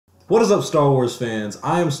What is up, Star Wars fans?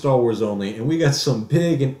 I am Star Wars Only, and we got some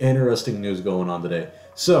big and interesting news going on today.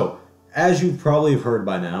 So, as you probably have heard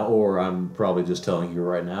by now, or I'm probably just telling you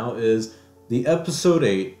right now, is the Episode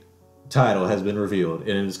 8 title has been revealed,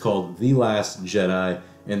 and it is called The Last Jedi,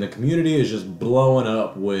 and the community is just blowing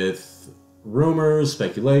up with rumors,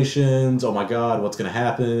 speculations, oh my god, what's gonna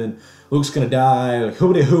happen, Luke's gonna die, like,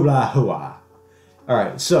 hoobity hoobla hooah.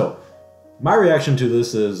 Alright, so, my reaction to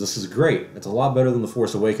this is great. It's a lot better than The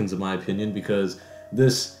Force Awakens in my opinion, because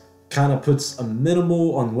this kind of puts a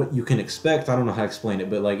minimal on what you can expect. I don't know how to explain it,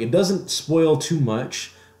 but like it doesn't spoil too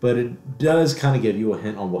much, but it does kind of give you a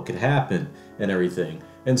hint on what could happen and everything.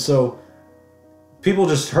 And so people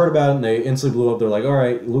just heard about it and they instantly blew up. They're like, all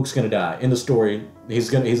right, Luke's gonna die. In the story, he's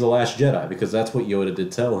the last Jedi, because that's what Yoda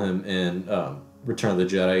did tell him in Return of the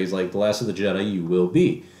Jedi. He's like, the last of the Jedi you will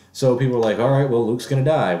be. So people are like, all right, well, Luke's gonna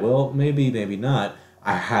die. Well, maybe, maybe not.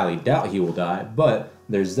 I highly doubt he will die, but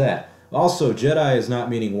there's that. Also, Jedi is not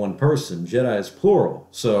meaning one person. Jedi is plural,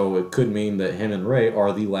 so it could mean that him and Rey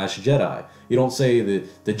are the last Jedi. You don't say the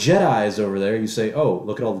Jedi is over there. You say, oh,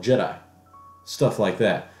 look at all the Jedi. Stuff like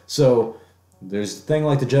that. So there's a thing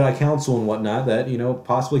like the Jedi Council and whatnot that, you know,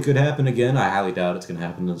 possibly could happen again. I highly doubt it's going to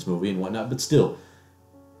happen in this movie and whatnot, but still,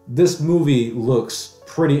 this movie looks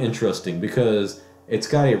pretty interesting because it's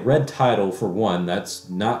got a red title for one. That's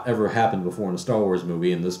not ever happened before in a Star Wars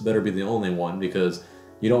movie, and this better be the only one because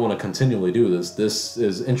you don't want to continually do this. This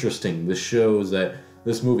is interesting. This shows that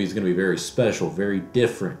this movie is going to be very special, very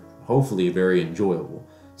different, hopefully very enjoyable.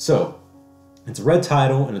 So, it's a red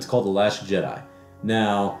title, and it's called The Last Jedi.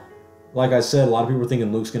 Now, like I said, a lot of people are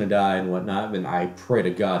thinking Luke's going to die and whatnot, and I pray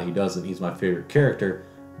to God he doesn't. He's my favorite character.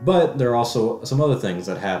 But there are also some other things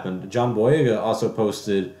that happened. John Boyega also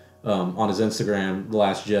posted on his Instagram, The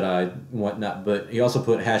Last Jedi and whatnot, but he also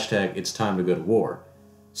put hashtag it's time to go to war.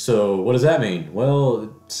 So what does that mean? Well,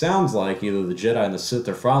 it sounds like either the Jedi and the Sith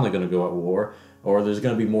are finally going to go at war, or there's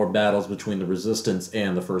going to be more battles between the Resistance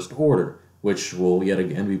and the First Order, which will yet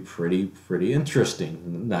again be pretty interesting.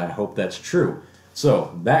 And I hope that's true.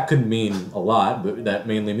 So that could mean a lot, but that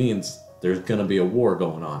mainly means there's going to be a war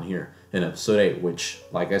going on here in Episode 8, which,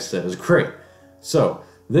 like I said, is great. So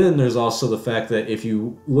then there's also the fact that if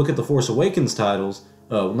you look at the Force Awakens titles,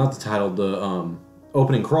 not the title, the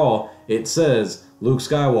opening crawl, it says Luke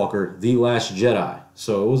Skywalker, The Last Jedi.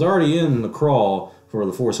 So it was already in the crawl for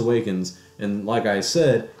The Force Awakens, and like I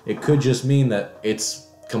said, it could just mean that it's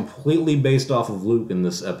completely based off of Luke in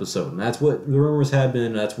this episode. And that's what the rumors have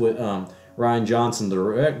been, that's what Rian Johnson,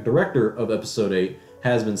 the director of Episode 8,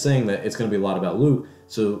 has been saying, that it's going to be a lot about Luke.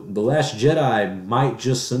 So The Last Jedi might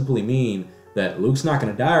just simply mean that Luke's not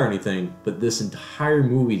going to die or anything, but this entire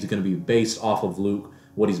movie is going to be based off of Luke,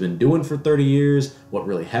 what he's been doing for 30 years, what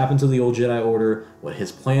really happened to the old Jedi Order, what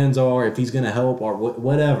his plans are, if he's going to help, or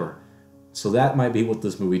whatever. So that might be what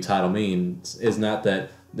this movie title means, is not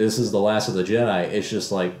that this is the last of the Jedi, it's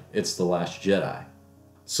just like, it's the last Jedi.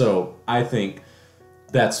 So I think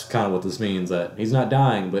that's kind of what this means, that he's not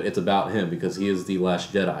dying, but it's about him because he is the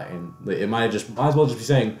last Jedi. And it might as well just be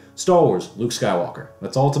saying, Star Wars, Luke Skywalker.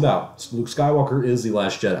 That's all it's about. Luke Skywalker is the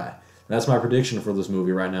last Jedi. That's my prediction for this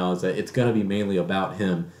movie right now, is that it's going to be mainly about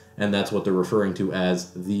him, and that's what they're referring to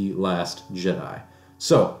as The Last Jedi.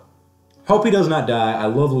 So, hope he does not die. I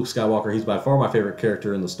love Luke Skywalker. He's by far my favorite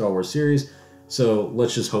character in the Star Wars series, so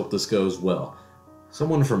let's just hope this goes well.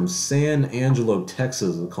 Someone from San Angelo,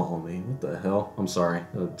 Texas is calling me. What the hell? I'm sorry.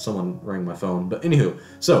 Someone rang my phone. But anywho,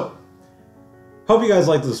 so hope you guys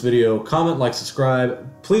liked this video. Comment, like, subscribe.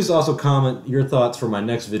 Please also comment your thoughts for my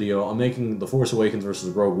next video. I'm making the Force Awakens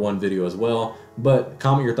versus Rogue One video as well. But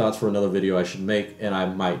comment your thoughts for another video I should make, and I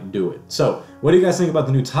might do it. So, what do you guys think about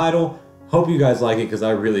the new title? Hope you guys like it, because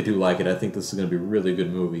I really do like it. I think this is going to be a really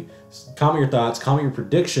good movie. Comment your thoughts. Comment your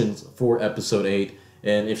predictions for Episode 8.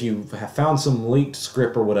 And if you have found some leaked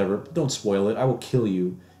script or whatever, don't spoil it. I will kill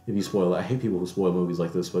you if you spoil it. I hate people who spoil movies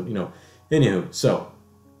like this, but, you know. Anywho, so,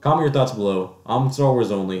 comment your thoughts below. I'm Star Wars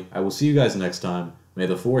Only. I will see you guys next time. May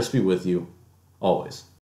the Force be with you, always.